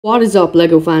What is up,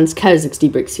 LEGO fans?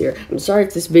 Cat60Bricks here. I'm sorry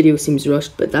if this video seems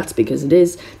rushed, but that's because it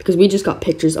is. Because we just got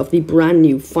pictures of the brand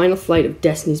new Final Flight of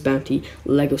Destiny's Bounty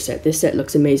LEGO set. This set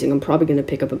looks amazing. I'm probably going to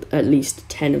pick up at least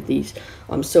 10 of these.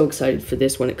 I'm so excited for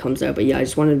this when it comes out. But yeah, I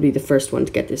just wanted to be the first one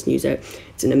to get this news out.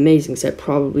 It's an amazing set,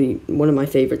 probably one of my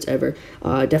favorites ever.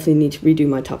 I definitely need to redo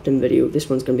my top 10 video. This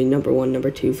one's going to be number 1,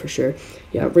 number 2 for sure.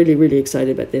 Yeah, really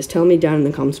excited about this. Tell me down in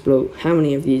the comments below how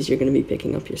many of these you're going to be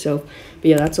picking up yourself. But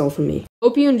yeah, that's all from me.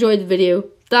 Hope you enjoyed the video.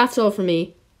 That's all from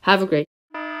me. Have a great.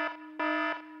 I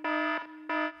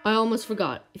almost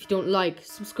forgot. If you don't like,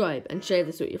 subscribe and share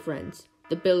this with your friends.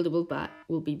 The buildable bat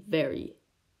will be very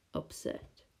upset.